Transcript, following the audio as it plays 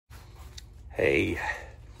Hey,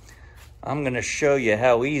 I'm going to show you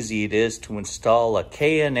how easy it is to install a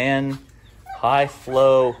K&N high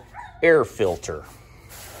flow air filter.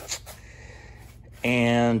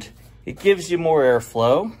 And it gives you more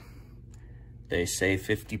airflow. They say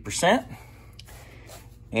 50%.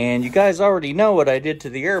 And you guys already know what I did to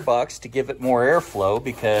the air box to give it more airflow,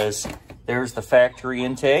 because there's the factory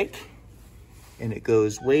intake. And it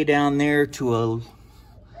goes way down there to a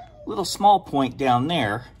little small point down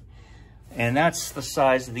there. And that's the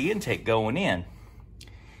size of the intake going in.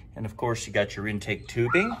 And of course, you got your intake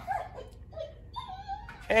tubing.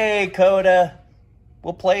 Hey, Coda,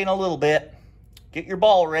 we'll play in a little bit. Get your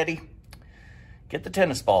ball ready. Get the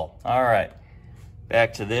tennis ball. All right,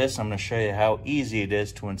 back to this. I'm gonna show you how easy it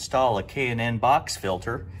is to install a K&N box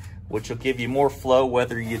filter, which will give you more flow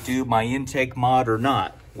whether you do my intake mod or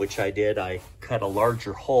not, which I did. I cut a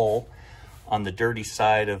larger hole on the dirty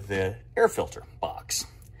side of the air filter box.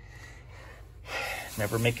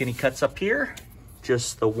 Never make any cuts up here,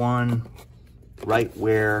 just the one right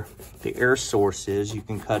where the air source is. You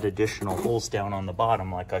can cut additional holes down on the bottom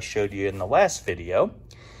like I showed you in the last video.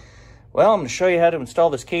 Well, I'm going to show you how to install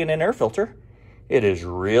this K&N air filter. It is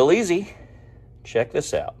real easy. Check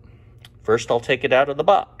this out. First, I'll take it out of the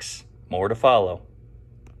box. More to follow.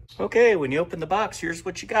 Okay, when you open the box, here's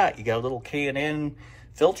what you got. You got a little K&N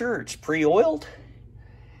filter. It's pre-oiled.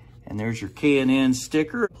 And there's your K&N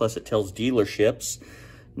sticker. Plus it tells dealerships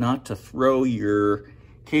not to throw your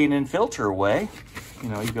K&N filter away. You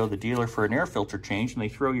know, you go to the dealer for an air filter change and they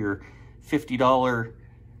throw your $50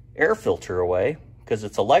 air filter away because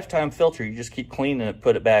it's a lifetime filter. You just keep cleaning it,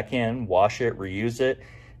 put it back in, wash it, reuse it.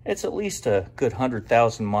 It's at least a good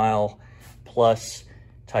 100,000 mile plus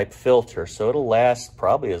type filter. So it'll last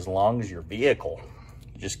probably as long as your vehicle.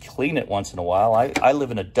 You just clean it once in a while. I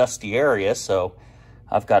live in a dusty area, so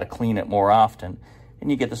I've got to clean it more often. And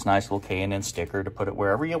you get this nice little K&N sticker to put it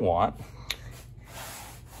wherever you want.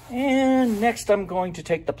 And next I'm going to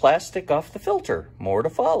take the plastic off the filter. More to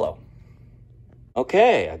follow.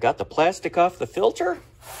 Okay, I got the plastic off the filter.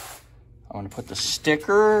 I'm going to put the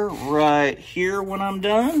sticker right here when I'm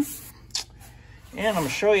done. And I'm going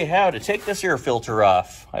to show you how to take this air filter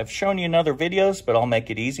off. I've shown you in other videos, but I'll make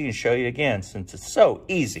it easy and show you again since it's so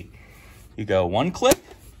easy. You go one clip,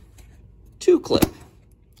 two clip.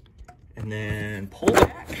 And then pull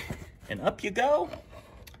back and up you go,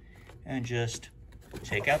 and just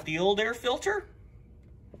take out the old air filter,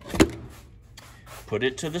 put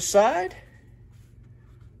it to the side,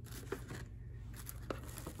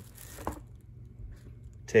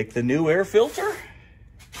 take the new air filter,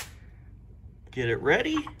 get it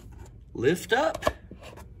ready, lift up,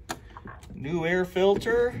 new air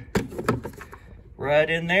filter right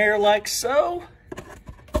in there like so,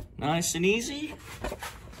 nice and easy.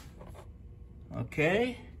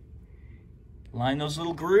 Okay, line those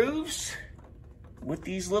little grooves with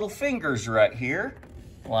these little fingers right here.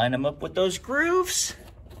 Line them up with those grooves,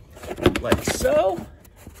 like so.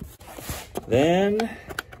 Then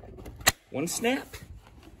one snap.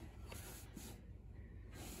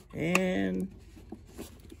 And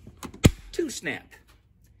two snap.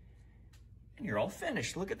 And you're all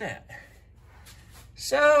finished, look at that.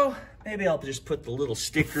 So, maybe I'll just put the little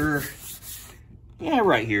sticker, yeah,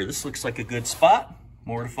 right here. This looks like a good spot.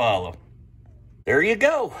 More to follow. There you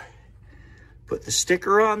go. Put the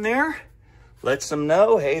sticker on there. Lets them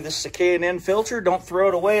know, hey, this is a K&N filter. Don't throw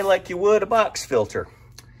it away like you would a box filter.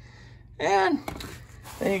 And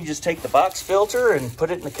then you can just take the box filter and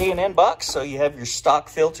put it in the K&N box so you have your stock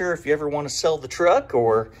filter if you ever want to sell the truck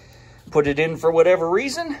or put it in for whatever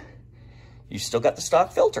reason. You still got the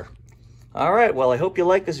stock filter. All right, well, I hope you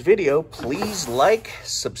like this video. Please like,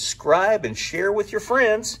 subscribe, and share with your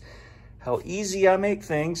friends how easy I make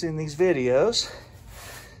things in these videos.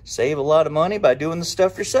 Save a lot of money by doing the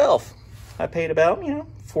stuff yourself. I paid about, $45,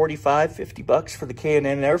 $50 for the K&N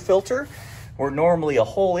air filter, where normally a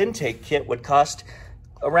whole intake kit would cost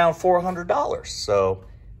around $400. So,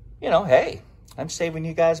 hey, I'm saving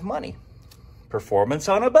you guys money. Performance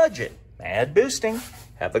on a budget. Add boosting.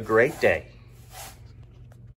 Have a great day.